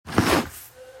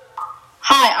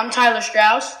Hi, I'm Tyler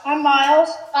Strauss. I'm Miles.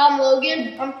 I'm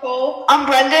Logan. I'm Cole. I'm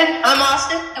Brendan. I'm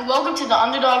Austin. And welcome to the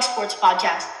Underdog Sports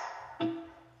Podcast.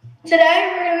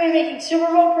 Today we're going to be making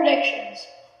Super Bowl predictions.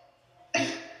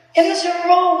 In the Super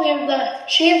Bowl, we have the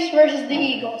Chiefs versus the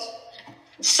Eagles.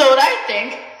 So what I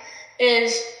think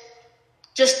is,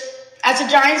 just as a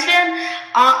Giants fan,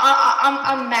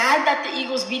 I'm mad that the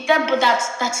Eagles beat them, but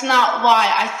that's not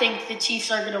why I think the Chiefs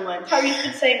are going to win. How you've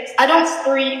been saying this last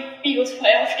 3 Eagles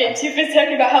playoff games. You've been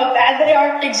talking about how bad they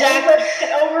are. Exactly.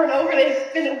 Over and over,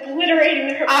 they've been obliterating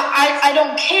their I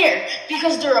don't care,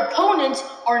 because their opponents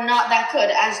are not that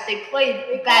good, as they played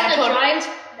bad opponents.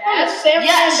 The Giants bad? Sam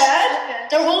Yes. bad? Okay.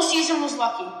 Their whole season was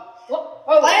lucky.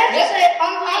 I have to say,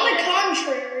 on the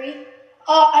contrary,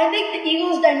 I think the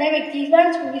Eagles' dynamic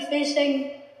defense will be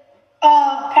facing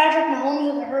Patrick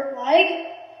Mahomes with a hurt leg,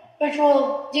 which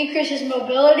will decrease his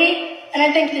mobility, and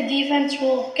I think the defense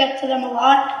will get to them a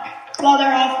lot, while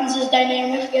their offense is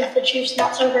dynamic against the Chiefs'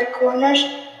 not so great corners.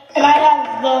 And I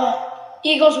have the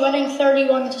Eagles winning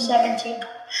 31-17.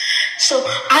 So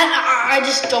I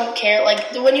just don't care.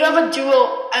 Like, when you have a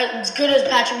duo as good as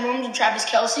Patrick Mahomes and Travis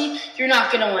Kelce, you're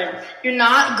not going to win. You're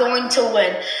not going to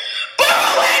win. But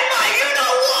I'll win my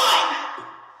you-know-what!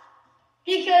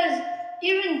 Because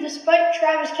even despite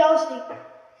Travis Kelce,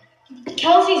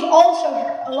 Kelsey's also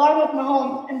hurt, along with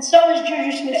Mahomes, and so is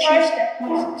Juju Smith-Schuster.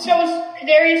 So is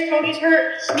Kadarius Toney's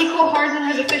hurt. Nico Harden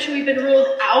has officially been ruled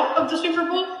out of the Super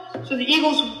Bowl. So the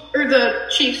the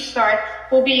Chiefs,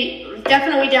 will be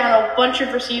definitely down a bunch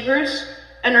of receivers.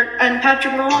 And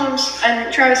Patrick Mahomes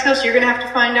and Travis Kelce are going to have to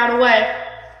find out a way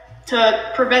to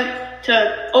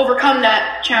overcome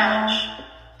that challenge.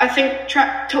 I think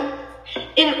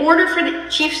in order for the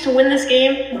Chiefs to win this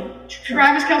game,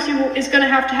 Travis Kelce is going to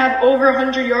have over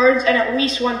 100 yards and at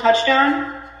least 1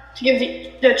 touchdown to give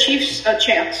the Chiefs a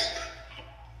chance.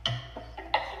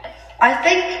 I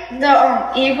think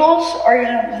the Eagles are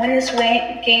going to win this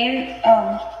game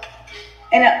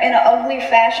in an ugly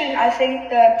fashion. I think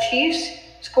the Chiefs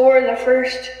score the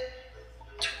first.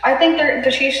 I think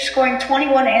the Chiefs are scoring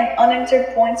 21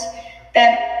 unanswered points.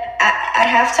 Then at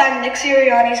halftime, Nick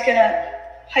Sirianni is going to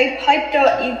hype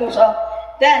the Eagles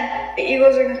up. Then the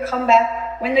Eagles are going to come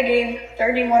back, win the game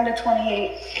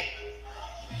 31-28.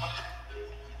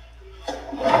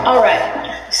 All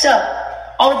right. So,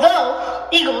 although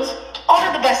Eagles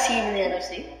are the best team in the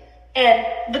NFC,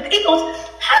 but the Eagles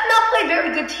have not played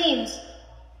very good teams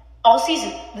all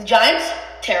season. The Giants,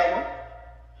 terrible.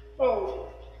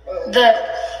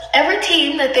 Every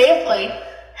team that they have played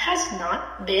has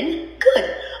not been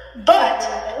good. But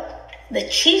the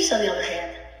Chiefs, on the other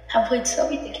hand, have played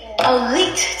some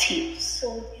elite teams.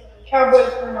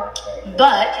 Cowboys were not there.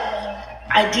 But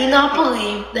I do not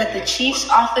believe that the Chiefs'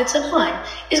 offensive line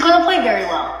is going to play very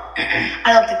well.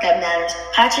 I don't think that matters.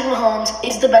 Patrick Mahomes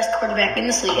is the best quarterback in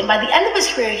this league, and by the end of his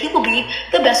career, he will be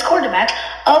the best quarterback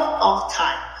of all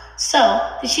time. So,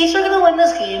 the Chiefs are going to win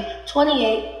this game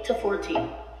 28-14.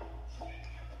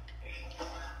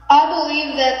 I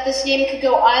believe that this game could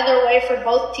go either way for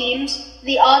both teams,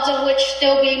 the odds of which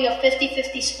still being a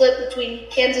 50-50 split between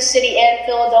Kansas City and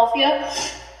Philadelphia.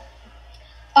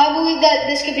 I believe that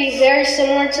this could be very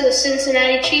similar to the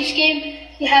Cincinnati Chiefs game,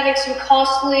 having some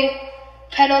costly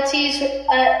penalties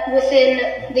within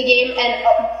the game and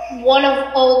one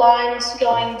of O-lines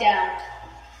going down.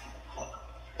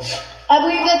 I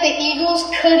believe that the Eagles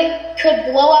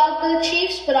could blow out the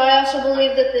Chiefs, but I also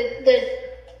believe that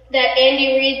that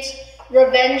Andy Reid's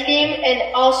revenge game and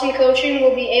awesome coaching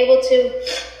will be able to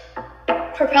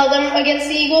propel them against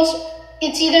the Eagles.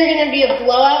 It's either going to be a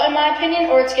blowout, in my opinion,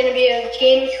 or it's going to be a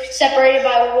game separated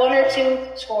by 1 or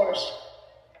 2 scores.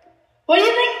 What do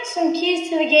you think some keys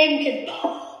to the game could be?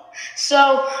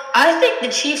 So, I think the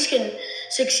Chiefs can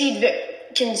succeed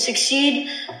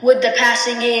with the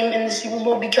passing game in the Super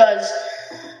Bowl because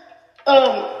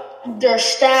their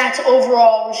stats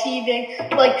overall receiving,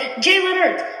 like Jalen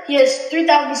Hurts, he has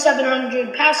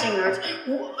 3,700 passing yards.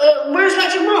 Where's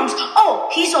Patrick Mahomes? Oh,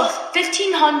 he's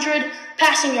 1,500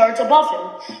 passing yards above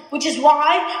him, which is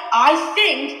why I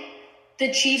think the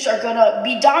Chiefs are gonna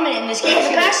be dominant in this game,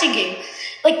 in the passing game.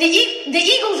 Like the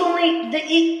Eagles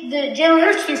the Jalen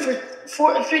Hurts threw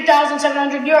for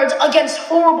 3,700 yards against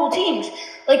horrible teams.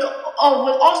 Like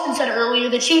what Austin said earlier,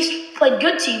 the Chiefs played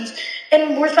good teams.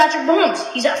 And where's Patrick Mahomes?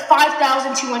 He's at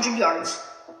 5,200 yards.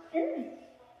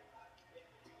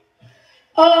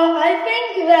 I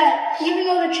think that even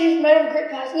though the Chiefs might have a great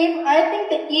passing game, I think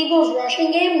the Eagles'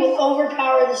 rushing game will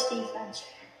overpower this defense.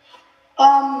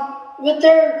 With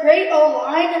their great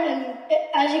O-line, and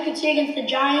as you can see against the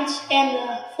Giants and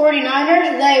the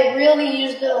 49ers, they really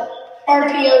use the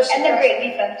RPOs. And their great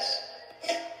defense.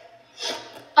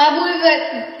 I believe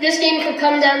that this game could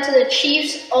come down to the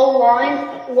Chiefs O-line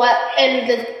and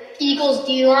the Eagles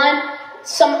D-line.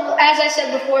 As I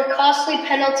said before, costly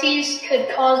penalties could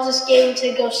cause this game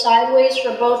to go sideways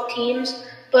for both teams.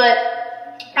 But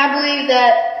I believe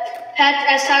that,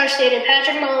 as Tyler stated,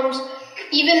 Patrick Mahomes,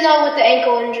 even though with the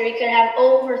ankle injury, could have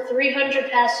over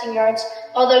 300 passing yards.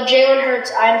 Although Jalen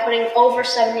Hurts, I'm putting over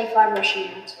 75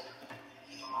 rushing yards.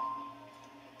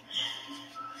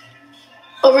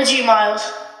 Over to you,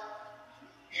 Miles.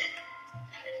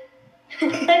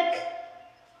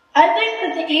 I think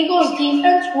that the Eagles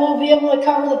defense will be able to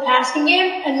cover the passing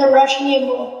game, and the rushing game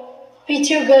will be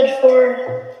too good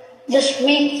for this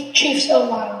weak Chiefs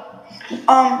O-line.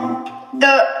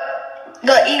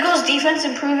 The Eagles defense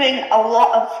improving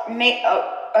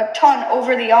a ton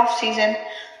over the offseason.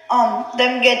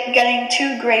 Them getting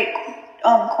two great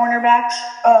cornerbacks.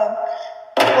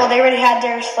 Well, they already had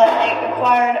Darius Slay. They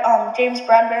acquired James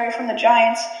Bradbury from the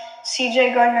Giants,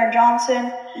 C.J.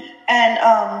 Gardner-Johnson,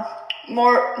 and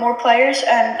more players.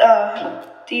 And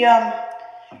the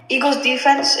Eagles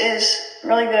defense is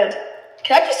really good.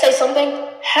 Can I just say something?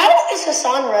 How is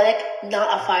Hassan Reddick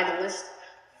not a finalist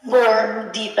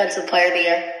for Defensive Player of the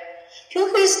Year? If you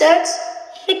look at his stats,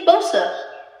 Nick Bosa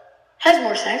has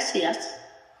more sacks, yes.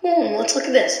 Let's look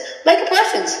at this. Micah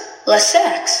Parsons, less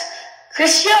sacks.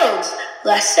 Chris Jones,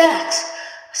 less sacks.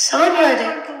 Hassan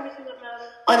Reddick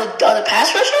on a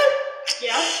pass rusher?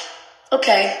 Yeah.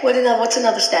 Okay, what's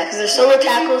another stat? Because there's solo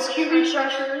tackles. QB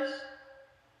pressures,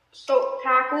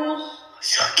 tackles.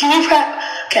 So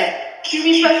okay.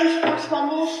 QB pressures, forced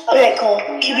fumbles. Okay, cool.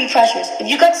 QB pressures. If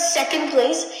you got second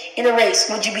place in a race,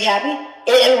 would you be happy?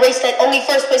 In a race that only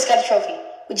first place got a trophy,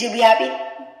 would you be happy?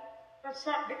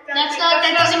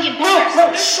 That doesn't get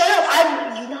No, shut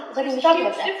up. You're not letting me talk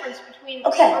about that. Difference between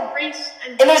Okay. a race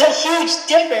and And there's a huge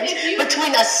difference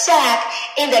between a sack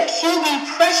and a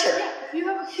QB pressure. if you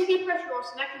have a QB pressure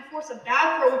loss, and that can force a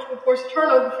bad throw, which would force a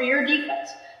turnover for your defense.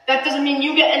 That doesn't mean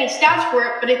you get any stats for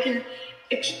it, but it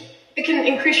can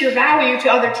increase your value to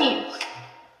other teams.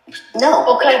 No.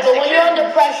 Okay, but when you're under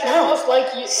pressure, No. most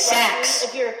likely Sacks.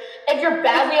 if you're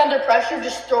badly under pressure,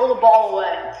 just throw the ball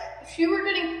away. If you were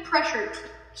getting pressured,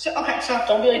 so Don't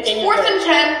be like it's Daniel 4th and Jones.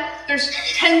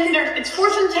 10. It's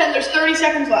 4th and 10. There's 30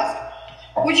 seconds left.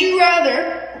 Would you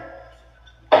rather?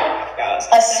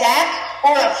 A sack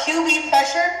or a QB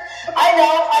pressure? I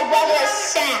know. I'd rather a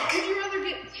sack. Would you rather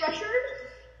get pressured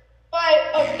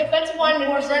by a defensive lineman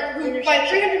by a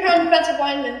 300-pound defensive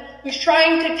lineman who's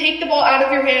trying to take the ball out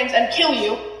of your hands and kill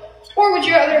you, or would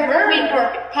you rather have a clean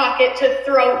pocket to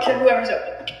throw to whoever's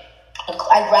open?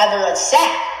 I'd rather a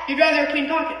sack. You'd rather a clean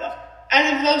pocket, though. Out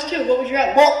of those two, what would you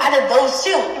rather? Well, out of those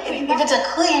two, if it's a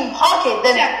clean pocket,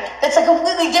 then Exactly. that's a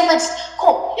completely different.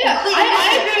 Cool. Yeah, Clean I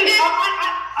pocket. agree.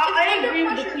 I agree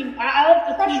with the clean. I like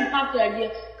the clean pocket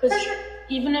idea because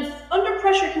even if Under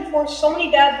pressure can force so many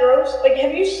bad throws. Like,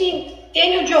 have you seen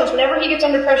Daniel Jones? Whenever he gets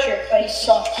under pressure, like, he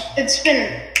sucks. It's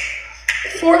been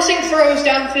forcing throws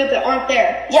downfield that aren't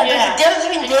there. Yeah, there's a difference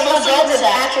between Daniel Jones and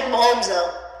Patrick Mahomes,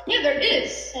 though. Yeah, there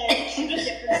is.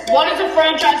 one is a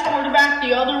franchise quarterback,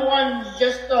 the other one's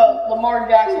just Lamar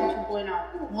Jackson 2.0.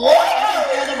 What?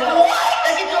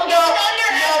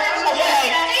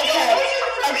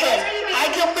 Okay. I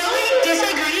completely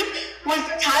disagree with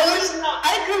Tyler's.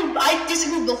 I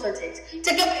disagree with both their takes. To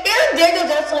compare Daniel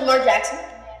Jones to Lamar Jackson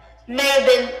may have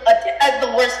been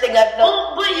the worst thing I've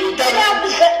done. But you did have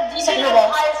the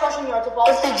highest rushing yards of all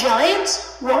If the time.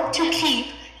 Giants want to keep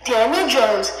Daniel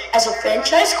Jones as a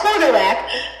franchise quarterback,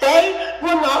 they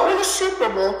will not win a Super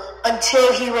Bowl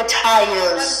until he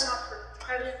retires.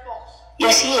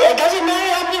 Yes, it doesn't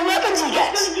matter how many weapons he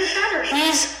gets.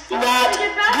 He's not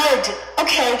good.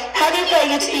 Okay, how do you play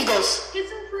against the Eagles? His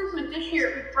improvement this year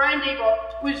with Brian Daboll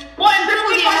was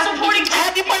Improvement by supporting.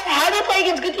 How do you play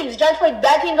against good teams? The Giants played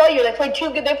bad teams all year. They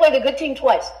played a good team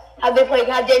twice. How'd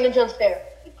Daniel Jones fare?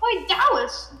 They played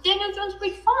Dallas. Daniel Jones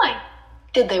played fine.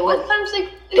 Did they win? Both times they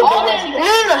No, all no,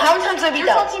 no. How many times did they beat You're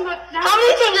Dallas? talking about How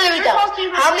many times did they beat You're Dallas? talking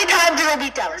about How many times did they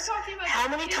beat Dallas? You're talking about How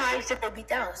many times did they beat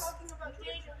Dallas? talking about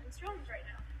Daniel Jones right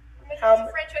now. How- He's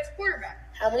a franchise quarterback.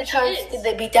 How many times did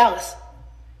they beat Dallas?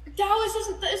 Dallas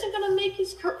isn't going to make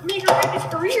or break his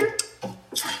career.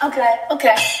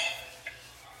 Okay.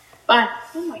 Fine.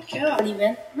 Oh my god. What do you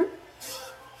mean?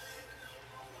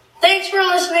 Thanks for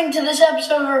listening to this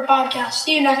episode of our podcast.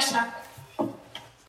 See you next time.